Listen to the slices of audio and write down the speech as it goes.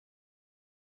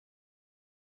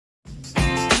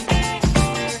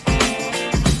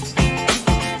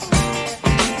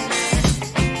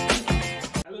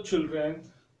children,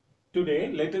 today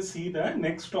let us see the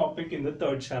next topic in the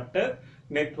third chapter,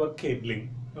 network cabling.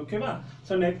 Okay va?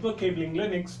 So network cabling la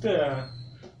next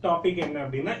topic enna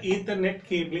appadina Ethernet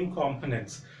cabling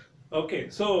components. Okay,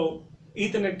 so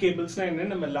Ethernet cables na enna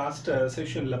நம்ம last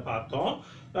session la பார்த்தோம்,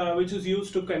 which is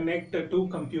used to connect two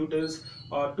computers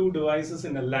or two devices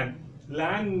in a LAN.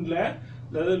 LAN la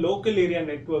அதாவது local area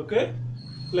network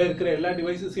ல இருக்கிற எல்லா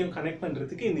டிவைசஸையும் connect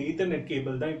பண்றதுக்கு இந்த ethernet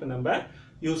cable தான் இப்போ நம்ம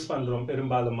யூஸ் பண்றோம்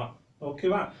பெரும்பாலுமா.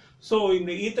 ஓகேவா? ஸோ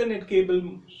இந்த ஈத்தர்நெட் கேபிள்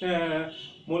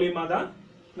மூலியமா தான்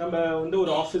நம்ம வந்து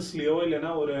ஒரு ஆஃபீஸ்லயோ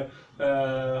இல்லைன்னா ஒரு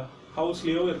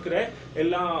ஹவுஸ்லயோ இருக்கிற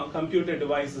எல்லா கம்ப்யூட்டர்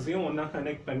டிவைசஸையும் ஒன்னா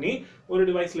கனெக்ட் பண்ணி ஒரு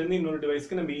டிவைஸ்ல இருந்து இன்னொரு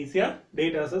டிவைஸ்க்கு நம்ம ஈஸியா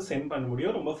டேட்டாஸை சென்ட் பண்ண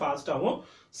முடியும், ரொம்ப ஃபாஸ்டாகவும்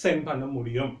சென்ட் பண்ண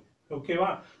முடியும்.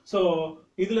 ஓகேவா? ஸோ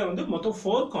இதுல வந்து மொத்தம்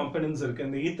 4 காம்பனன்ட்ஸ் இருக்கு.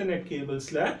 இந்த ஈத்தர்நெட்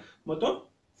கேபிள்ஸ்ல மொத்தம்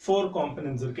 4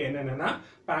 components இருக்கு. என்னன்னா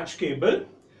patch cable,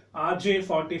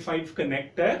 RJ45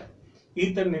 connector,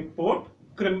 Ethernet port,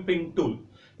 crimping tool.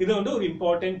 இது வந்து ஒரு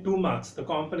important 2 marks. The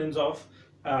components of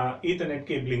Ethernet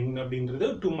cabling அப்படின்றது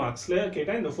 2 marksல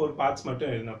கேட்டா இந்த 4 parts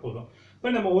மட்டும் எழுதினா போதும்.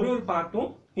 இப்போ நம்ம ஒரு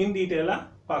பார்ட்டும் in detail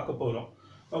பார்க்க போறோம்.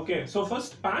 ஓகே, so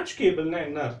first patch cableனா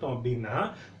என்ன அர்த்தம் அப்படின்னா,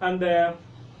 அந்த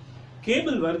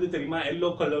கேபிள் வருது தெரியுமா, எல்லோ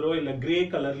கலரோ இல்ல கிரே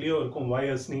கலர்லயோ இருக்கும்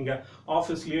வயர்ஸ். நீங்க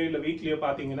ஆஃபீஸ்லயோ இல்ல வீட்லயோ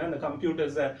பாத்தீங்கன்னா இந்த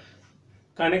கம்ப்யூட்டர்ஸை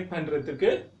கனெக்ட் பண்றதுக்கு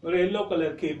ஒரு எல்லோ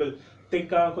கலர் கேபிள்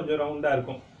திக்கா கொஞ்சம் ரவுண்டா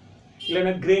இருக்கும்,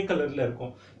 இல்லைன்னா கிரே கலர்ல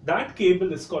இருக்கும். That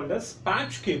cable is called as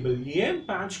batch cable. ஏன்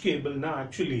பேட்ச் கேபிள்னா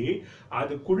ஆக்சுவலி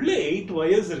அதுக்குள்ள 8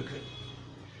 வயர்ஸ் இருக்கு.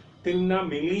 தின்னா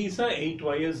மெலிசா 8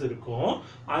 வயர்ஸ் இருக்கும்.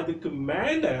 அதுக்கு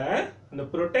மேல அந்த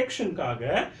ப்ரொடெக்ஷனுக்காக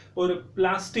ஒரு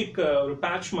பிளாஸ்டிக் ஒரு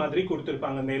பேட்ச் மாதிரி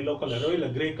கொடுத்திருப்பாங்க, அந்த எல்லோ கலரோ இல்ல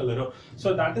grey கலரோ. So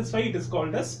that is why it is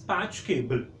called as batch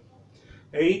cable.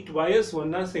 8 wires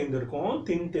ஒன்னா சேர்ந்திருக்கும்,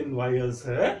 தின் வயர்ஸ்.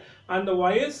 அந்த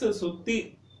வயர்ஸ் சுத்தி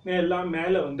எல்லாம்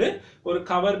மேல வந்து ஒரு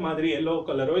கவர் மாதிரி எல்லோ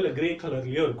கலரோ இல்ல கிரே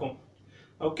கலர்லயோ இருக்கும்.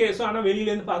 ஓகே, ஸோ ஆனால்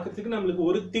வெளியிலேருந்து பார்க்கறதுக்கு நம்மளுக்கு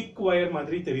ஒரு திக் வயர்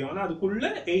மாதிரி தெரியும், ஆனால் அதுக்குள்ள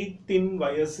 8 thin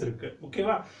wires இருக்கு.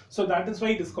 ஓகேவா? So that is why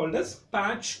it is called as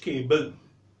batch cable.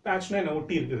 பேட்ச்னா என்ன,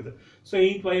 ஒட்டி இருக்கிறது. ஸோ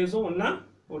 8 வயர்ஸும் ஒன்னா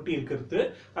ஒட்டி இருக்கிறது,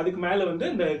 அதுக்கு மேலே வந்து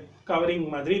இந்த கவரிங்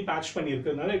மாதிரி பேட்ச் பண்ணி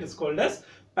இருக்கிறதுனால it is called as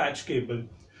batch cable.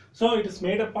 So it is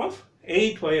made up of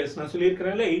 8 wires. நான்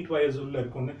சொல்லியிருக்கிறேன்ல 8 wires உள்ள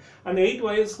இருக்கும்னு. அந்த 8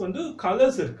 wires வந்து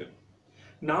கலர்ஸ் இருக்கு.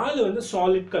 4 வந்து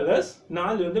சாலிட் கலர்ஸ்,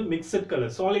 4 வந்து மிக்சட்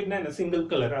கலர். சாலிட்னா என்ன, சிங்கிள்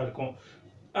கலரா இருக்கும்.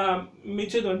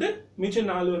 மிச்சம்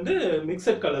 4 வந்து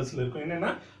மிக்சட் கலர்ஸ்ல இருக்கும்.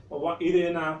 என்னன்னா இது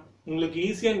நான் உங்களுக்கு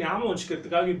ஈஸியா ஞாபகம்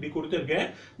வச்சுக்கிறதுக்காக இப்படி கொடுத்துருக்கேன்.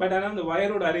 பட் ஆனால் அந்த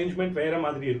வயரோட அரேஞ்ச்மெண்ட் வேற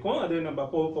மாதிரி இருக்கும், அது நம்ம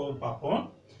போக பார்ப்போம்.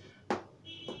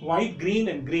 White, green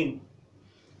and green.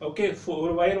 Okay,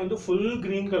 ஒரு வயர் வந்து ஃபுல்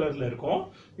கிரீன் கலர்ல இருக்கும்,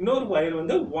 இன்னொரு வயர்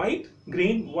வந்து white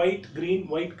green white green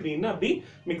white green அப்படி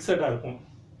மிக்சடா இருக்கும்.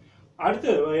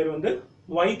 அடுத்த வயர் வந்து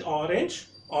ஒயிட் ஆரஞ்ச்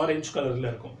ஆரஞ்ச் கலர்ல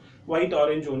இருக்கும். ஒயிட்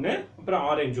ஆரஞ்சு ஒன்று, அப்புறம்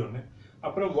ஆரஞ்சு ஒன்று,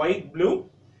 அப்புறம் white blue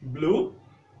blue,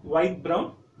 white brown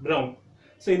brown.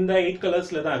 So இந்த 8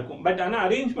 கலர்ஸ்ல தான் இருக்கும். பட் ஆனால்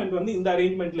அரேஞ்ச்மெண்ட் வந்து இந்த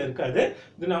அரேஞ்ச்மெண்ட்ல இருக்காது.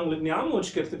 இது நான் உங்களுக்கு ஞாபகம்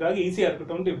வச்சுக்கிறதுக்காக ஈஸியா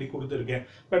இருக்கட்டும்னு இப்படி கொடுத்துருக்கேன்.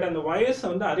 பட் அந்த வயர்ஸ்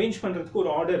வந்து அரேஞ்ச் பண்றதுக்கு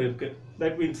ஒரு ஆர்டர் இருக்கு.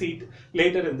 That will see it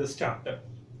later in this chapter.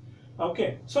 Okay,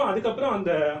 so அதுக்கப்புறம்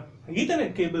அந்த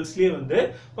ஈத்தர்நெட் கேபிள்ஸ்லேயே வந்து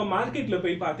இப்போ மார்க்கெட்ல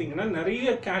போய் பார்த்தீங்கன்னா நிறைய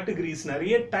கேட்டகரிஸ்,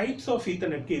 நிறைய டைப்ஸ் ஆஃப்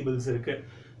ஈத்தர்நெட் கேபிள்ஸ் இருக்கு.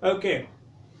 ஓகே,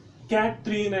 Cat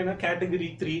 3 என்ன, category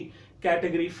 3,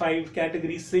 category 5,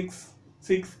 category 6,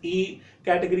 6E,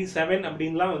 category 7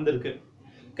 அப்படின்லாம் வந்திருக்கு.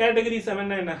 கேட்டகரி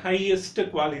 7 என்ன, ஹையஸ்ட்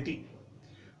குவாலிட்டி,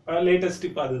 லேட்டஸ்ட்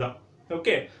இப்போ அதுதான்.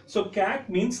 Okay, so gate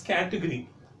means category.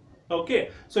 Okay,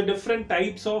 so different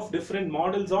types of different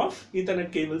models of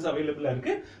ethernet cables அவைலபிளா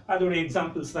இருக்கு. அதோட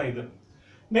எக்ஸாம்பிள்ஸ் தான் இது.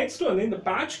 நெக்ஸ்ட் வந்து இந்த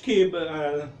பேட்ச்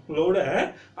கேபிளோட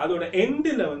அதோட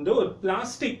எண்டில் வந்து ஒரு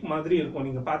பிளாஸ்டிக் மாதிரி இருக்கும்.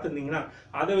 நீங்க பார்த்துருந்தீங்கன்னா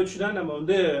அதை வச்சுதான் நம்ம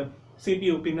வந்து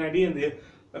CPU பின்னாடி அந்த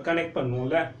கனெக்ட்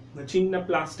பண்ணுவோம்ல, இந்த சின்ன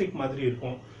பிளாஸ்டிக் மாதிரி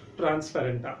இருக்கும்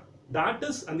டிரான்ஸ்பரண்டா. தட்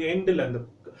இஸ் அந்த எண்டில், அந்த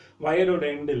வயரோட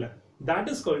எண்டில், that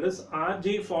is called as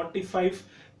RJ45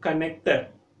 connector.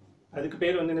 அதுக்கு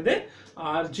பேர் வந்து என்னது,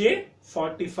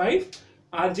 RJ45.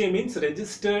 RJ means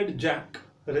registered jack,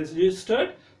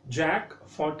 registered jack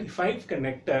 45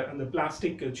 connector. அந்த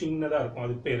பிளாஸ்டிக் சின்னதா இருக்கும்,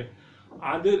 அதுக்கு பேரு.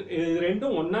 அது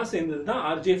ரெண்டும் ஒன்னா சேர்ந்தது தான்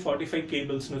RJ45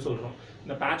 கேபிள்ஸ்னு சொல்றோம்.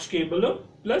 இந்த பேட்ச் கேபிளும்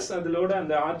பிளஸ் அதோட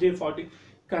அந்த RJ40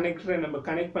 கனெக்டரை நம்ம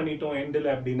கனெக்ட் பண்ணிட்டோம்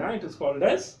எண்டில் அப்படின்னா it is called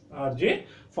as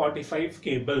RJ45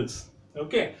 cables.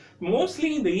 Okay, mostly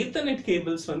இந்த ஈத்தர்நெட்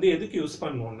கேபிள்ஸ் வந்து எதுக்கு யூஸ்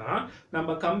பண்ணுவோம்னா,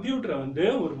 நம்ம கம்ப்யூட்டரை வந்து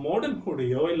ஒரு மோடம்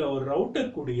கூடயோ இல்ல ஒரு ரவுட்டர்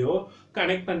கூடயோ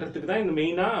கனெக்ட் பண்றதுக்கு தான் இந்த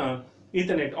மெயினா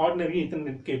ஈத்தர்நெட், ஆர்டினரி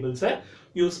ஈத்தர்நெட் கேபிள்ஸை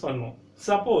யூஸ் பண்ணுவோம்.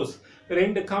 சப்போஸ்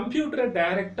ரெண்டு கம்ப்யூட்டரை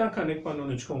டைரக்டா கனெக்ட்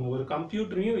பண்ணணும்னு வச்சுக்கோங்க. ஒரு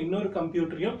கம்ப்யூட்டரையும் இன்னொரு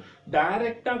கம்ப்யூட்டரையும்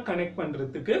டைரக்டா கனெக்ட்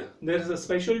பண்றதுக்கு there is a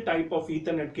special type of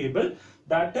Ethernet cable,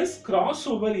 that is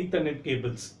crossover Ethernet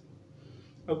cables.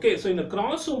 Okay, so இந்த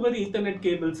crossover Ethernet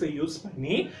cables யூஸ்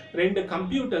பண்ணி ரெண்டு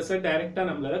கம்ப்யூட்டர்ஸை டைரக்டா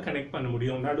நம்மளால கனெக்ட் பண்ண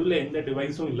முடியும். நடுவில் எந்த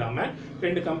டிவைஸும் இல்லாம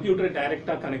ரெண்டு கம்ப்யூட்டரை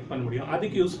டைரக்டா கனெக்ட் பண்ண முடியும்.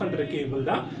 அதுக்கு யூஸ் பண்ற கேபிள்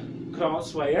தான்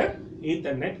crosswire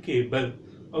Ethernet cable.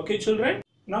 Okay, children.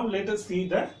 Now let us see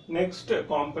the next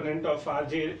component of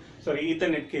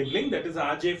Ethernet cabling, that is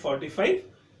RJ45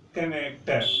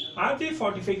 connector.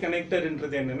 RJ45 connector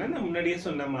என்றது என்னன்னா, நான் முன்னாடியே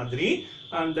சொன்ன மாதிரி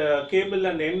அந்த கேபிள்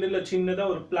அந்த எண்ட்ல சின்னதா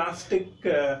ஒரு பிளாஸ்டிக்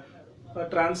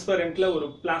டிரான்ஸ்பரண்ட்ல ஒரு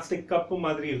பிளாஸ்டிக் கப்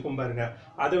மாதிரி இருக்கும் பாருங்க.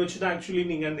 அதை வச்சு தான் ஆக்சுவலி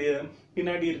நீங்க அந்த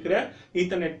பின்னாடி இருக்கிற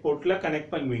ஈத்தர்நெட் போர்ட்ல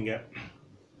கனெக்ட் பண்ணுவீங்க.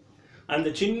 அந்த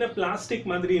சின்ன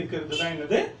பிளாஸ்டிக் மாதிரி இருக்கிறது தான்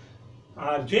என்னது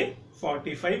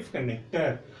RJ45 connector.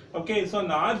 Okay, so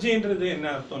அந்த RJன்றது என்ன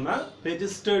அர்த்தம்னா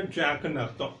registered jack ன்னு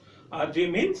அர்த்தம். RJ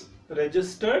means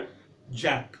registered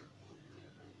jack.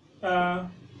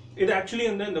 இது ஆக்சுவலி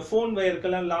வந்து இந்த ஃபோன்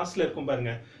வயருக்கெல்லாம் லாஸ்ட்ல இருக்கும்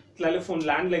பாருங்க, டெலிஃபோன்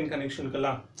லேண்ட்லைன்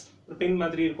கனெக்ஷனுக்கெல்லாம் ஒரு பின்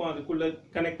மாதிரி இருக்கும், அதுக்குள்ள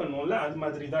கனெக்ட் பண்ணுவோம்ல, அது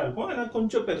மாதிரி தான் இருக்கும். ஆனால்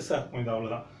கொஞ்சம் பெருசா இருக்கும். இது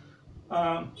அவ்வளவுதான்.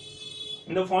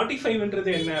 இந்த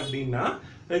 45ன்றது என்ன அப்படின்னா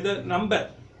இது நம்பர்.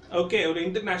 ஓகே, ஒரு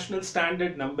இன்டர்நேஷனல்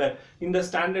ஸ்டாண்டர்ட் நம்பர். இந்த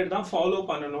ஸ்டாண்டர்ட் தான் ஃபாலோ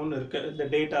பண்ணணும்னு இருக்கு. இந்த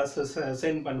டேட்டாஸ்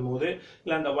சென்ட் பண்ணும்போது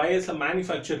இல்லை அந்த வயர்ஸை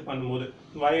மேனுஃபேக்சர் பண்ணும்போது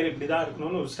வயர் இப்படி தான்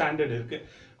இருக்கணும்னு ஒரு ஸ்டாண்டர்ட் இருக்கு.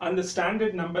 அந்த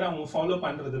ஸ்டாண்டர்ட் நம்பர் அவங்க ஃபாலோ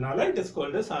பண்றதுனால it is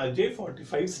called as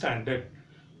RJ45 standard.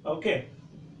 Okay,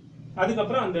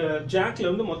 அதுக்கப்புறம் அந்த ஜாக்ல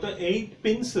வந்து மொத்தம் 8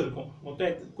 பின்ஸ் இருக்கும்.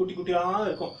 மொத்தம் குட்டி குட்டியா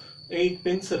இருக்கும், 8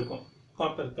 பின்ஸ் இருக்கும்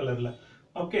காப்பர் கலர்ல.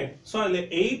 ஓகே, ஸோ அதுல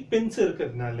 8 பின்ஸ்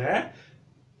இருக்கிறதுனால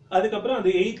அதுக்கப்புறம் அது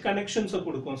 8 கனெக்ஷன்ஸ்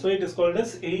கொடுக்கும். So it is called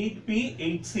as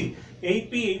 8P8C.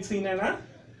 8P8C என்னன்னா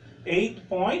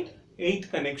 8.8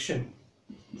 கனெக்ஷன்,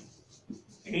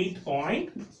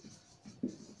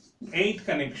 8.8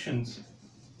 கனெக்ஷன்ஸ்.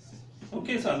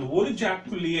 ஓகே, ஸோ அந்த ஒரு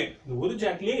ஜாக்லேயே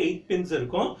 8 பின்ஸ்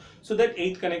இருக்கும். ஸோ தட்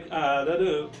 8 கனெக்ட், அதாவது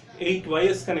 8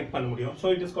 வயர்ஸ் கனெக்ட் பண்ண முடியும். So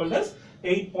it is called as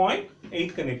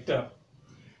 8.8 connector.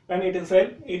 and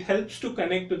it helps to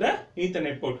connect to the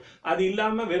Ethernet port. அது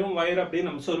இல்லாம வெறும் வயர் அப்படியே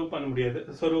நம்ம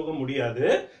சொருக முடியாது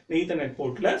Ethernet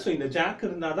portல. ஸோ இந்த ஜாக்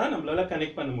இருந்தா தான் நம்மளால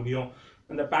கனெக்ட் பண்ண முடியும்.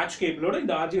 அந்த பேட்ச் கேபிளோட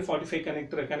இந்த RJ45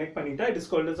 கனெக்டரை கனெக்ட் பண்ணிட்டா it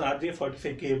is called as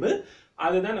RJ45 cable.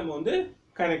 அதுதான் நம்ம வந்து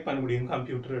கனெக்ட் பண்ண முடியும்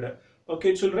கம்ப்யூட்டரோட. Okay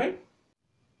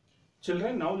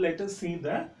children, now let us see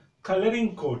the coloring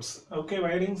codes. Okay,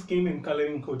 wiring scheme in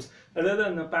coloring codes. அதாவது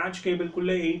அந்த பேட்ச்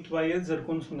கேபிள்குள்ள 8 வயர்ஸ்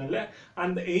இருக்கும்னு சொன்னல,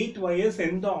 அந்த 8 வயர்ஸ்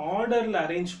எந்த ஆர்டர்ல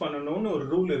அரேஞ்ச் பண்ணணும்னு ஒரு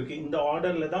ரூல் இருக்கு. இந்த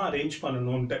ஆர்டர்ல தான் அரேஞ்ச்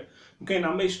பண்ணணும்ட்டு. ஓகே,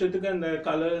 நம்ம இஷ்டத்துக்கு அந்த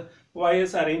கலர்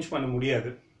வயர்ஸ் அரேஞ்ச் பண்ண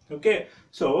முடியாது. ஓகே,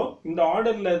 ஸோ இந்த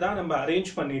ஆர்டர்ல தான் நம்ம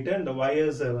அரேஞ்ச் பண்ணிட்டு அந்த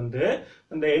வயர்ஸை வந்து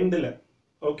அந்த எண்டில்,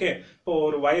 ஓகே, இப்போ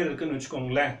ஒரு வயர் இருக்குன்னு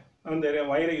வச்சுக்கோங்களேன், அந்த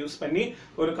வயரை யூஸ் பண்ணி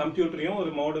ஒரு கம்ப்யூட்டரையும்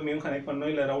ஒரு மோடமையும் கனெக்ட்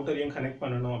பண்ணணும், இல்லை ரவுட்டரையும் கனெக்ட்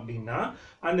பண்ணணும் அப்படின்னா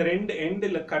அந்த ரெண்டு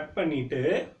எண்டில் கட் பண்ணிட்டு,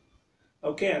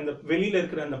 ஓகே, அந்த வெளியில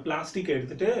இருக்கிற அந்த பிளாஸ்டிக்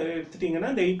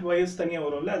எடுத்துட்டீங்கன்னா அந்த 8 வயர்ஸ் தனியாக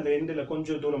வரும்ல, அந்த எண்டில்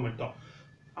கொஞ்சம் தூரம் மட்டும்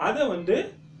அதை வந்து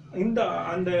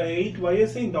அந்த 8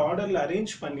 வயர்ஸை இந்த ஆர்டர்ல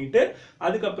அரேஞ்ச் பண்ணிட்டு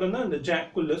அதுக்கப்புறம் தான் அந்த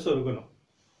ஜாக்குள்ள சொருகணும்.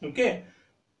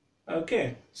 ஓகே,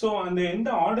 ஸோ அந்த எந்த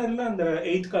ஆர்டர்ல அந்த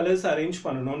 8 கலர்ஸ் அரேஞ்ச்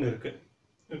பண்ணணும்னு இருக்கு.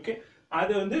 ஓகே,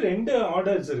 அது வந்து 2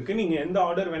 ஆர்டர்ஸ் இருக்கு. நீங்க எந்த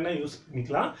ஆர்டர் வேணா யூஸ்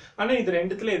பண்ணிக்கலாம். ஆனா இது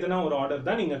ரெண்டுத்துல எதனா ஒரு ஆர்டர்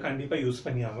தான் நீங்க கண்டிப்பா யூஸ்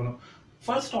பண்ணி ஆகணும்.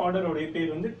 ஃபர்ஸ்ட் ஆர்டரோட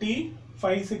பேர் வந்து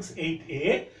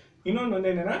T568A, இன்னொன்று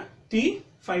வந்து என்னன்னா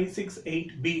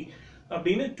T568B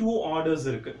அப்படின்னு 2 ஆர்டர்ஸ்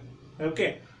இருக்கு. ஓகே,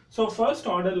 ஸோ ஃபர்ஸ்ட்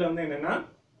ஆர்டர்ல வந்து என்னன்னா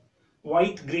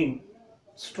ஒயிட் கிரீன்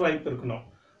ஸ்ட்ரைப் இருக்கணும்,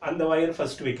 அந்த வயர்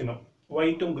ஃபர்ஸ்ட் வைக்கணும்.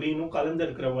 ஒயிட்டும் கிரீனும் கலந்து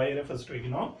இருக்கிற வயரை ஃபர்ஸ்ட்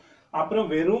வைக்கணும். அப்புறம்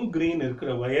வெறும் கிரீன்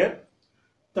இருக்கிற வயர்,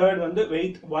 தேர்ட் வந்து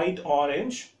ஒயிட்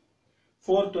ஆரஞ்ச்,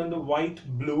 ஃபோர்த் வந்து ஒயிட்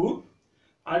ப்ளூ,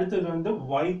 அடுத்தது வந்து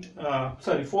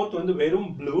ஃபோர்த் வந்து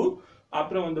வெறும் ப்ளூ,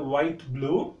 அப்புறம் வந்து ஒயிட்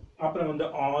ப்ளூ, அப்புறம் வந்து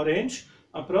ஆரஞ்ச்,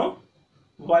 அப்புறம்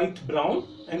white brown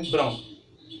and brown.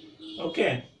 Okay,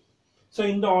 so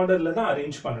இந்த ஆர்டர்ல தான்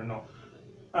அரேஞ்ச் பண்ணணும்.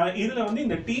 இதுல வந்து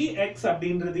இந்த TX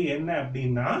அப்படின்றது என்ன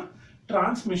அப்படின்னா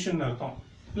டிரான்ஸ்மிஷன் அர்த்தம்.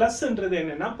 பிளஸ்ன்றது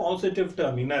என்னன்னா பாசிட்டிவ்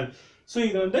டெர்மினல். ஸோ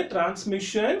இது வந்து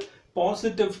டிரான்ஸ்மிஷன்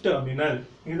பாசிட்டிவ் டெர்மினல்,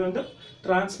 இது வந்து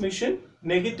டிரான்ஸ்மிஷன்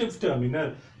நெகட்டிவ் டெர்மினல்,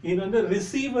 இது வந்து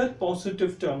ரிசீவர்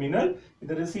பாசிட்டிவ் டெர்மினல்,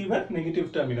 இது receiver negative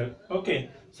terminal. Okay,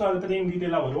 so அதை பற்றி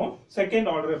டீட்டெயிலாக வருவோம். செகண்ட்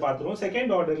ஆர்டரை பார்த்துருவோம்.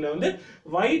 செகண்ட் ஆர்டரில் வந்து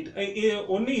ஒயிட்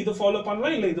ஒன்று இது ஃபாலோ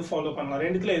பண்ணலாம், இல்லை இது ஃபாலோ பண்ணலாம்,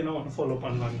 ரெண்டுத்துல எதுனா ஒன்று ஃபாலோ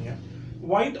பண்ணலாம். நீங்கள்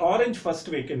ஒயிட் ஆரஞ்ச் ஃபர்ஸ்ட்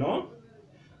வைக்கணும்,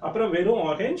 அப்புறம் வெறும்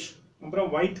ஆரஞ்ச், அப்புறம்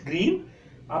ஒயிட் கிரீன்,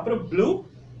 அப்புறம் blue,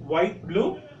 white blue,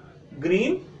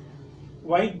 green,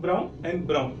 white brown and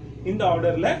brown. இந்த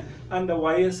ஆர்டர்ல அந்த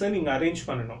வயர்ஸை நீங்க அரேஞ்ச்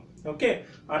பண்ணணும். ஓகே,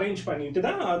 அரேஞ்ச் பண்ணிட்டு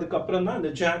தான் அதுக்கப்புறம் தான்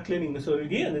அந்த ஜாக்ல நீங்க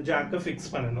சொருகி அந்த ஜாக்கை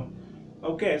ஃபிக்ஸ் பண்ணணும்.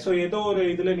 ஓகே, ஸோ ஏதோ ஒரு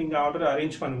இதில் நீங்கள் ஆர்டர்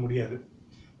அரேஞ்ச் பண்ண முடியாது.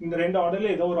 இந்த ரெண்டு ஆர்டர்ல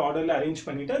ஏதோ ஒரு ஆர்டர்ல அரேஞ்ச்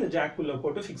பண்ணிட்டு அந்த ஜாக் உள்ள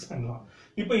போட்டு ஃபிக்ஸ் பண்ணலாம்.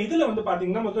 இப்போ இதுல வந்து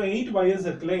பாத்தீங்கன்னா மொத்தம் 8 வயர்ஸ்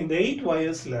இருக்குல்ல. இந்த 8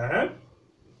 வயர்ஸ்ல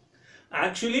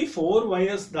ஆக்சுவலி 4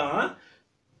 வயர்ஸ் தான்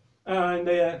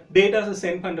இந்த டேட்டாஸை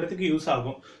சென்ட் பண்றதுக்கு யூஸ்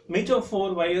ஆகும். மிச்சம்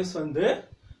 4 வயர்ஸ் வந்து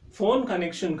ஃபோன்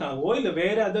கனெக்ஷனுக்காகவோ இல்லை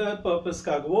வேற அதர்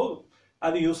பர்பஸ்க்காகவோ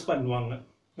அது யூஸ் பண்ணுவாங்க.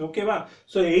 ஓகேவா?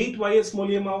 ஸோ 8 வயர்ஸ்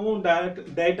மூலியமாகவும்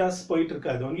டேட்டாஸ் போயிட்டு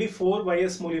இருக்காது. ஒன்லி 4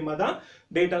 வயர்ஸ் மூலியமா தான்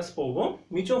டேட்டாஸ் போகும்.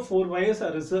 மிச்சம் 4 wires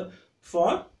R reserve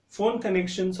for phone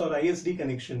connections or ISD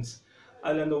connections.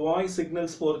 அதில் அந்த வாய்ஸ்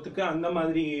சிக்னல்ஸ் போகிறதுக்கு அந்த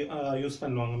மாதிரி யூஸ்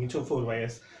பண்ணுவாங்க மிச்சம் 4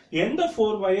 வயர்ஸ். எந்த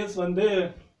 4 வயர்ஸ் வந்து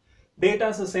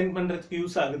டேட்டாஸை சென்ட் பண்ணுறதுக்கு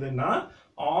யூஸ் ஆகுதுன்னா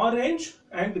ஆரஞ்ச்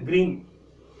அண்ட் கிரீன்,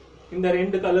 இந்த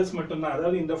ரெண்டு கலர்ஸ் மட்டும்தான்.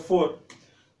 அதாவது இந்த 4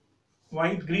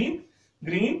 white green,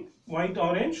 green white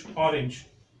orange, orange,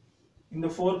 இந்த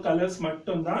 4 கலர்ஸ்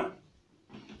மட்டும்தான்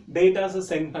டேட்டாஸை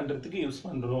சென்ட் பண்ணுறதுக்கு யூஸ்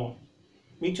பண்ணுறோம்.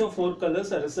 Micho 4 colors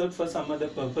are reserved for some other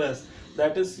purpose.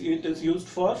 That is, it is used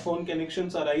for phone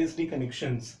connections or ISD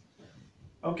connections.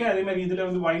 Okay, அதே மாதிரி இதுல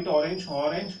வந்து white, orange,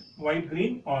 orange, white,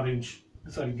 green, orange.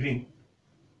 Sorry, green.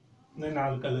 இந்த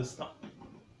 4 colors தான்.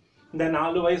 இந்த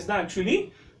 4 wires தான் actually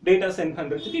data send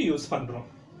பண்றதுக்கு use பண்றோம்.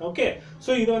 Okay,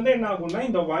 so இது வந்து என்ன ஆகும்னா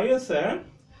இந்த wires,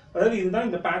 அதாவது இதுதான்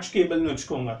இந்த patch cable னு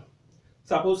வச்சுக்கோங்க.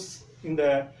 Suppose இந்த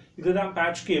இதுதான்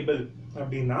patch cable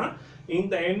அப்படின்னா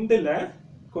இந்த எண்ட்ல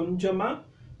கொஞ்சமா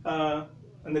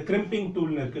அந்த கிரிம்பிங்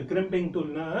டூல்னு இருக்கு. கிரிம்பிங்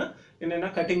டூல்னா என்னன்னா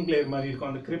கட்டிங் பிளேயர் மாதிரி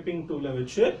இருக்கும். அந்த கிரிம்பிங் டூலை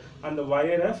வச்சு அந்த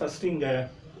வயரை ஃபர்ஸ்ட் இங்க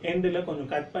எண்டில்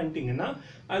கொஞ்சம் கட் பண்ணிட்டீங்கன்னா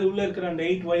அது உள்ள இருக்கிற அந்த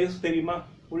 8 வயர்ஸ் தெரியுமா?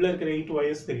 உள்ள இருக்கிற 8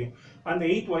 வயர்ஸ் தெரியும். அந்த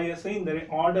 8 வயர்ஸை இந்த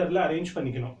ஆர்டர்ல அரேஞ்ச்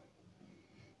பண்ணிக்கணும்.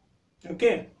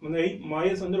 ஓகே, அந்த 8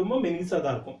 வயர்ஸ் வந்து ரொம்ப மெலிசா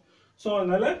தான் இருக்கும். ஸோ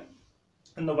அதனால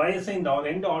அந்த வயர்ஸை இந்த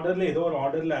ரெண்டு ஆர்டர்ல ஏதோ ஒரு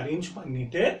ஆர்டர்ல அரேஞ்ச்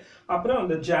பண்ணிட்டு அப்புறம்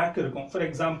அந்த ஜாக் இருக்கும். ஃபார்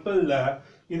எக்ஸாம்பிள்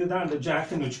இதுதான் அந்த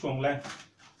ஜாக்னு வச்சுக்கோங்களேன்.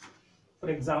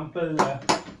 ஃபார் எக்ஸாம்பிள்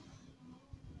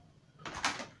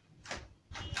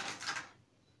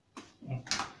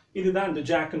இதுதான் அந்த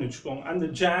ஜாக்னு வச்சுக்கோங்க. அந்த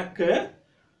ஜாக்கு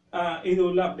இது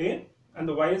உள்ள அப்படியே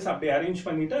அந்த வயர்ஸ் அப்படியே அரேஞ்ச்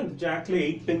பண்ணிட்டு அந்த ஜாக்ல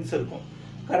 8 பின்ஸ் இருக்கும்.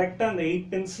 கரெக்டா அந்த 8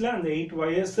 பின்ஸ்ல அந்த 8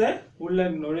 வயர்ஸை உள்ள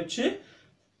நுழைச்சு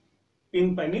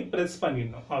பின் பண்ணி பிரஸ்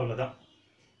பண்ணிடணும். அவ்வளவுதான்.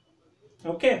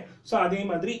 ஓகே, ஸோ அதே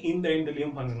மாதிரி இந்த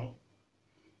எண்ட்லயும் பண்ணணும்.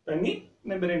 பண்ணி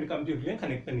நம்ம ரெண்டு கம்ப்யூட்டர்லையும்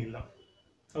கனெக்ட் பண்ணிடலாம்.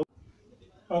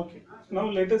 Okay, now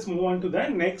let us move on to the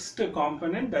next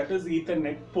component, that is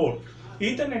Ethernet port.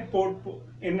 Ethernet port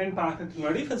என்னன்னு பார்க்கறதுக்கு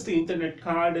முன்னாடி ஃபர்ஸ்ட் ஈத்தர்நெட்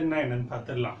கார்டுன்னா என்னன்னு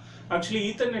பார்த்துடலாம். ஆக்சுவலி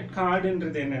ஈத்தர்நெட்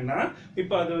கார்டுன்றது என்னன்னா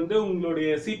இப்போ அது வந்து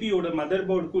உங்களுடைய சிபியோட மதர்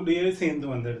போர்டு கூடயே சேர்ந்து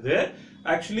வந்துடுது.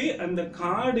 ஆக்சுவலி அந்த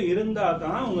கார்டு இருந்தால்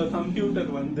தான் உங்கள் கம்ப்யூட்டர்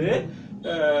வந்து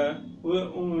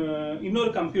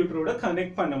இன்னொரு கம்ப்யூட்டரோட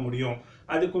கனெக்ட் பண்ண முடியும்.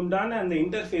 அதுக்கு உண்டான அந்த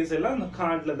இன்டர்ஃபேஸ் எல்லாம் அந்த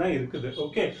கார்டில் தான் இருக்குது.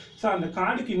 ஓகே, ஸோ அந்த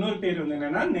கார்டுக்கு இன்னொரு பேர் வந்து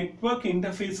என்னன்னா நெட்வொர்க்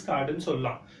இன்டர்ஃபேஸ் கார்டுன்னு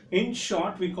சொல்லலாம். In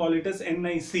short we call it as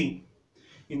NIC.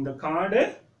 இந்த கார்டு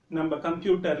நம்ம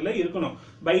கம்ப்யூட்டர்ல இருக்கணும்.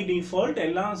 பை டிஃபால்ட்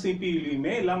எல்லா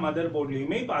சிபியூலையுமே எல்லா மதர்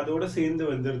போர்ட்லையுமே இப்போ அதோட சேர்ந்து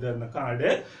வந்துருது அந்த கார்டு,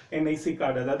 NIC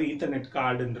கார்டு, அதாவது ஈத்தர்நெட்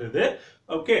கார்டுன்றது.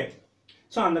 ஓகே,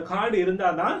 ஸோ அந்த கார்டு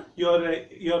இருந்தால் தான்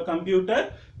your computer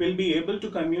will be able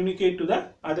to communicate to the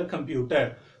other computer.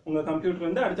 உங்கள் கம்ப்யூட்டர்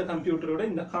வந்து அடுத்த கம்ப்யூட்டரோட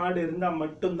இந்த கார்டு இருந்தால்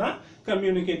மட்டும்தான்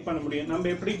கம்யூனிகேட் பண்ண முடியும். நம்ம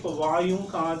எப்படி இப்போ வாயும்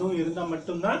காதும் இருந்தால்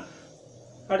மட்டும்தான்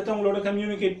அடுத்தவங்களோட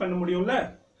கம்யூனிகேட் பண்ண முடியும்ல,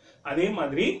 அதே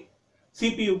மாதிரி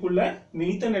சிபியூக்குள்ள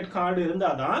ஈத்தர்நெட் கார்டு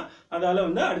இருந்தாதான் அதால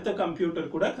வந்து அடுத்த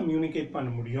கம்ப்யூட்டர் கூட கம்யூனிகேட் பண்ண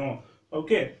முடியும்.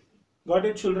 Okay, got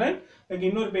it children? like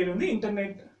இன்னொரு பேர்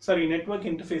வந்து network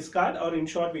interface card, or in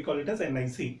short we call it as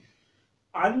NIC.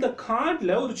 அந்த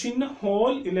கார்டுல ஒரு சின்ன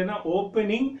ஹோல் இல்லைன்னா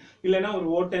ஓப்பனிங் இல்லைன்னா ஒரு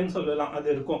ஓட்டைன்னு சொல்லலாம், அது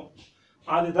இருக்கும்.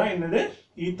 அதுதான் என்னது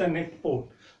ஈத்தர்நெட் போர்ட்.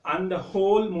 அந்த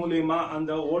ஹோல் மூலமா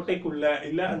அந்த ஓட்டைக்குள்ள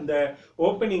இல்ல அந்த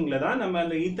ஓப்பனிங்ல தான் நம்ம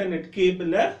அந்த ஈத்தர்நெட்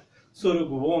கேபிள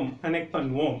சொருகுவோம், கனெக்ட்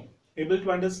பண்ணுவோம். Able to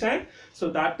understand? So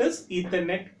that is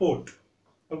Ethernet port.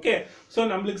 Okay, so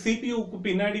நம்மளுக்கு CPU-க்கு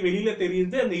பின்னாடி வெளியில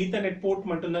தெரியுது அந்த Ethernet port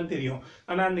மட்டும்தான் தெரியும்.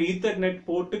 ஆனா அந்த Ethernet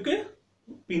port-க்கு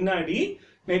பின்னாடி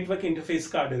நெட்வொர்க் இன்டர்ஃபேஸ்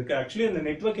கார்டு இருக்கு. ஆக்சுவலி அந்த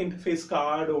நெட்வொர்க் இன்டர்ஃபேஸ்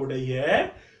கார்டோடைய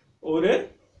ஒரு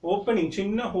ஓப்பனிங்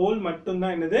சின்ன ஹோல்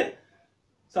மட்டும்தான் என்னது,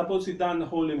 சப்போஸ் இதான் அந்த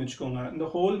ஹோல்னு வச்சுக்கோங்க, இந்த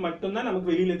ஹோல் மட்டும்தான்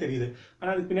நமக்கு வெளியில தெரியுது. ஆனா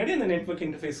அதுக்கு பின்னாடி அந்த நெட்வொர்க்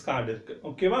இன்டர்ஃபேஸ் கார்டு இருக்கு.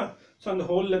 ஓகேவா? ஸோ அந்த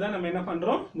ஹோல்ல தான் நம்ம என்ன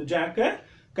பண்றோம், இந்த ஜாக்கை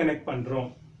கனெக்ட் பண்றோம்.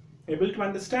 Able to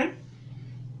understand?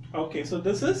 Okay, so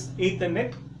this is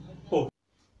Ethernet port.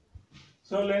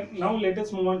 So now let us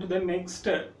move on to the next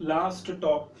last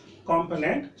top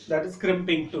component, that is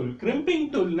crimping tool. Crimping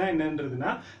tool na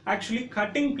என்னன்றதுனா actually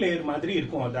cutting player மாதிரி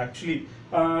இருக்கும். அது actually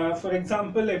for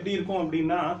example எப்படி இருக்கும்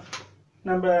அப்படின்னா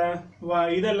நம்ம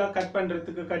இதெல்லாம் cut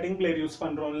பண்றதுக்கு cutting plier use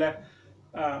பண்றோம்ல,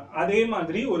 அதே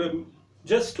மாதிரி ஒரு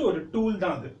ஜஸ்ட் ஒரு டூல்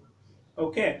தான் அது.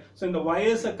 ஓகே, ஸோ இந்த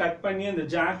வயர்ஸை கட் பண்ணி அந்த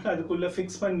ஜாக் அதுக்குள்ள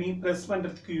ஃபிக்ஸ் பண்ணி ப்ரெஸ்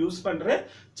பண்றதுக்கு யூஸ் பண்ற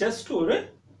ஜஸ்ட் ஒரு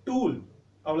டூல்,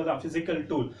 அவ்வளவுதான், பிசிக்கல்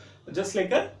டூல், ஜஸ்ட்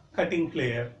லைக் அ கட்டிங்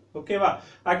பிளேயர். ஓகேவா?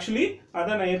 ஆக்சுவலி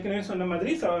அதான் நான் ஏற்கனவே சொன்ன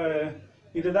மாதிரி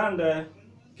இதுதான் அந்த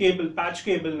கேபிள், பேட்ச்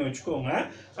கேபிள்னு வச்சுக்கோங்க.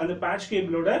 அந்த பேட்ச்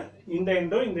கேபிளோட இந்த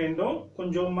எண்டும்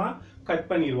கொஞ்சமா கட்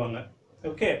பண்ணிடுவாங்க.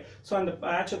 ஓகே, ஸோ அந்த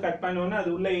பேட்சை கட் பண்ணோன்னா அது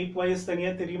உள்ள 8 வயர்ஸ்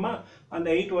தனியாக தெரியுமா? அந்த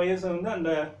 8 வயர்ஸ் வந்து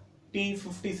அந்த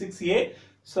T56A,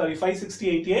 சாரி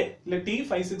 568A இல்லை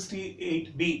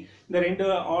T568B, இந்த ரெண்டு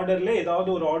ஆர்டர்ல ஏதாவது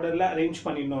ஒரு ஆர்டர்ல அரேஞ்ச்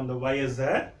பண்ணிடணும் அந்த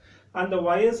வயர்ஸை. அந்த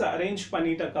வயர்ஸ் அரேஞ்ச்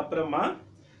பண்ணிட்டக்கு அப்புறமா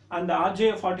அந்த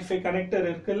RJ45 கனெக்டர்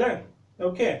இருக்குல்ல,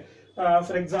 ஓகே,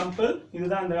 ஃபார் எக்ஸாம்பிள்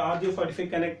இதுதான் அந்த RJ45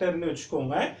 கனெக்டர்னு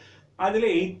வச்சுக்கோங்க. அதுல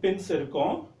 8 பின்ஸ்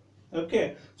இருக்கும். ஓகே,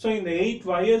 ஸோ இந்த 8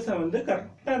 வயர்ஸை வந்து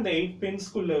கரெக்டாக அந்த 8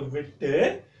 பின்ஸ்குள்ள விட்டு,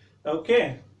 ஓகே,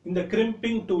 இந்த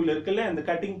கிரிம்பிங் டூல் இருக்குல்ல, அந்த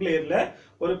கட்டிங் பிளேயர்ல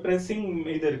ஒரு பிரஸிங்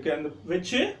இது இருக்கு, அந்த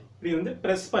வச்சு இப்படி வந்து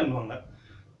பிரஸ் பண்ணுவாங்க.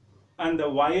 அந்த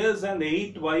வயர்ஸ், அந்த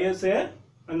 8 வயர்ஸை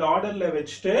அந்த ஆர்டர்ல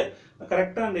வச்சுட்டு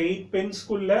கரெக்டாக அந்த 8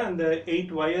 பின்ஸ்குள்ள அந்த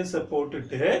 8 வயர்ஸை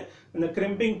போட்டுட்டு அந்த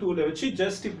கிரிம்பிங் டூலை வச்சு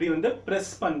ஜஸ்ட் இப்படி வந்து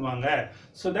பிரஸ் பண்ணுவாங்க.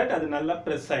 ஸோ தட் அது நல்லா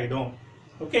பிரஸ் ஆயிடும்.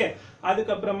 ஓகே,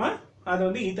 அதுக்கப்புறமா அதை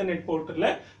வந்து ஈத்தர்நெட் போர்ட்டில்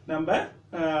நம்ம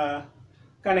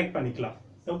கனெக்ட் பண்ணிக்கலாம்.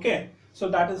 Okay, so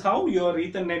that is how your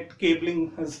ethernet cabling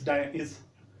is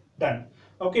done.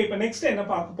 Okay, இப்போ நெக்ஸ்ட் என்ன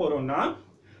பார்க்க போறோம்னா,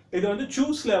 இது வந்து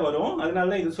சூஸ்ல வரும், அதனால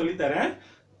தான் இது சொல்லி தரேன்.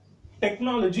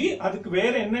 டெக்னாலஜி, அதுக்கு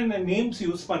வேற என்னென்ன நேம்ஸ்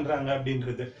யூஸ் பண்றாங்க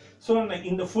அப்படின்றது. ஸோ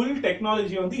இந்த ஃபுல்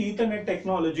டெக்னாலஜி வந்து ஈத்தர்நெட்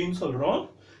டெக்னாலஜின்னு சொல்றோம்.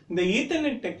 இந்த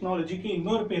ஈத்தர்நெட் டெக்னாலஜிக்கு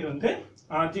இன்னொரு பேர் வந்து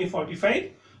RJ45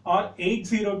 or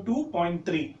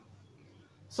 802.3.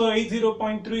 So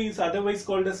 80.3 is otherwise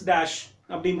called as dash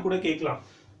அப்படின்னு கூட கேட்கலாம்.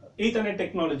 Ethernet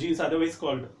technology is otherwise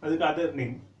called, அதுக்கு அதர்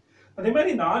நேம். அதே மாதிரி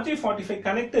இந்த RJ45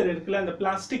 கனெக்டர் இருக்குல்ல, அந்த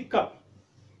பிளாஸ்டிக் கப்,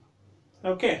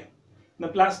 ஓகே, இந்த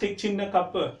பிளாஸ்டிக் சின்ன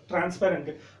கப் டிரான்ஸ்பரண்ட்,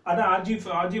 அது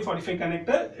RJ45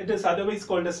 connector. It is otherwise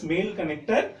called as மேல்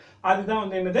கனெக்டர். அதுதான்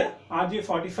வந்து என்னது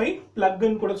RJ45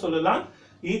 பிளக்னு கூட சொல்லலாம்,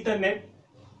 ஈத்தர்நெட்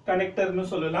கனெக்டர்னு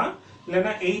சொல்லலாம்,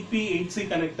 இல்லைன்னா 8P8C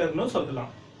கனெக்டர்னு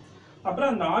சொல்லலாம். அப்புறம்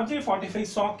அந்த RJ45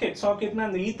 சாக்கெட்னா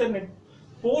அந்த ஈத்தர்நெட்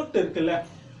போர்ட் இருக்குல்ல,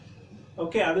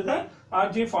 ஓகே, அதுதான்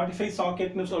RJ45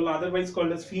 சாக்கெட்னு சொல்லலாம், otherwise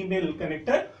called as female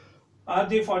connector.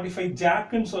 RJ45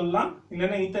 ஜாக்னு சொல்லலாம்,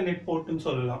 இல்லைன்னா ஈத்தர்நெட் போர்ட்னு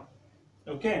சொல்லலாம்.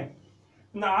 ஓகே,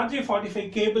 இந்த RJ45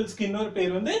 கேபிள்ஸ்க்கு இன்னொரு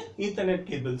பேர் வந்து ஈத்தர்நெட்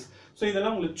கேபிள்ஸ். ஸோ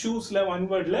இதெல்லாம் உங்களுக்கு சூஸ்ல ஒன்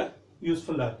வேர்ட்ல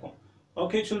யூஸ்ஃபுல்லா இருக்கும்.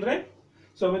 Okay children,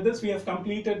 so with this we have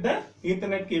completed the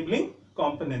Ethernet cabling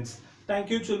components. Thank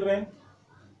you children.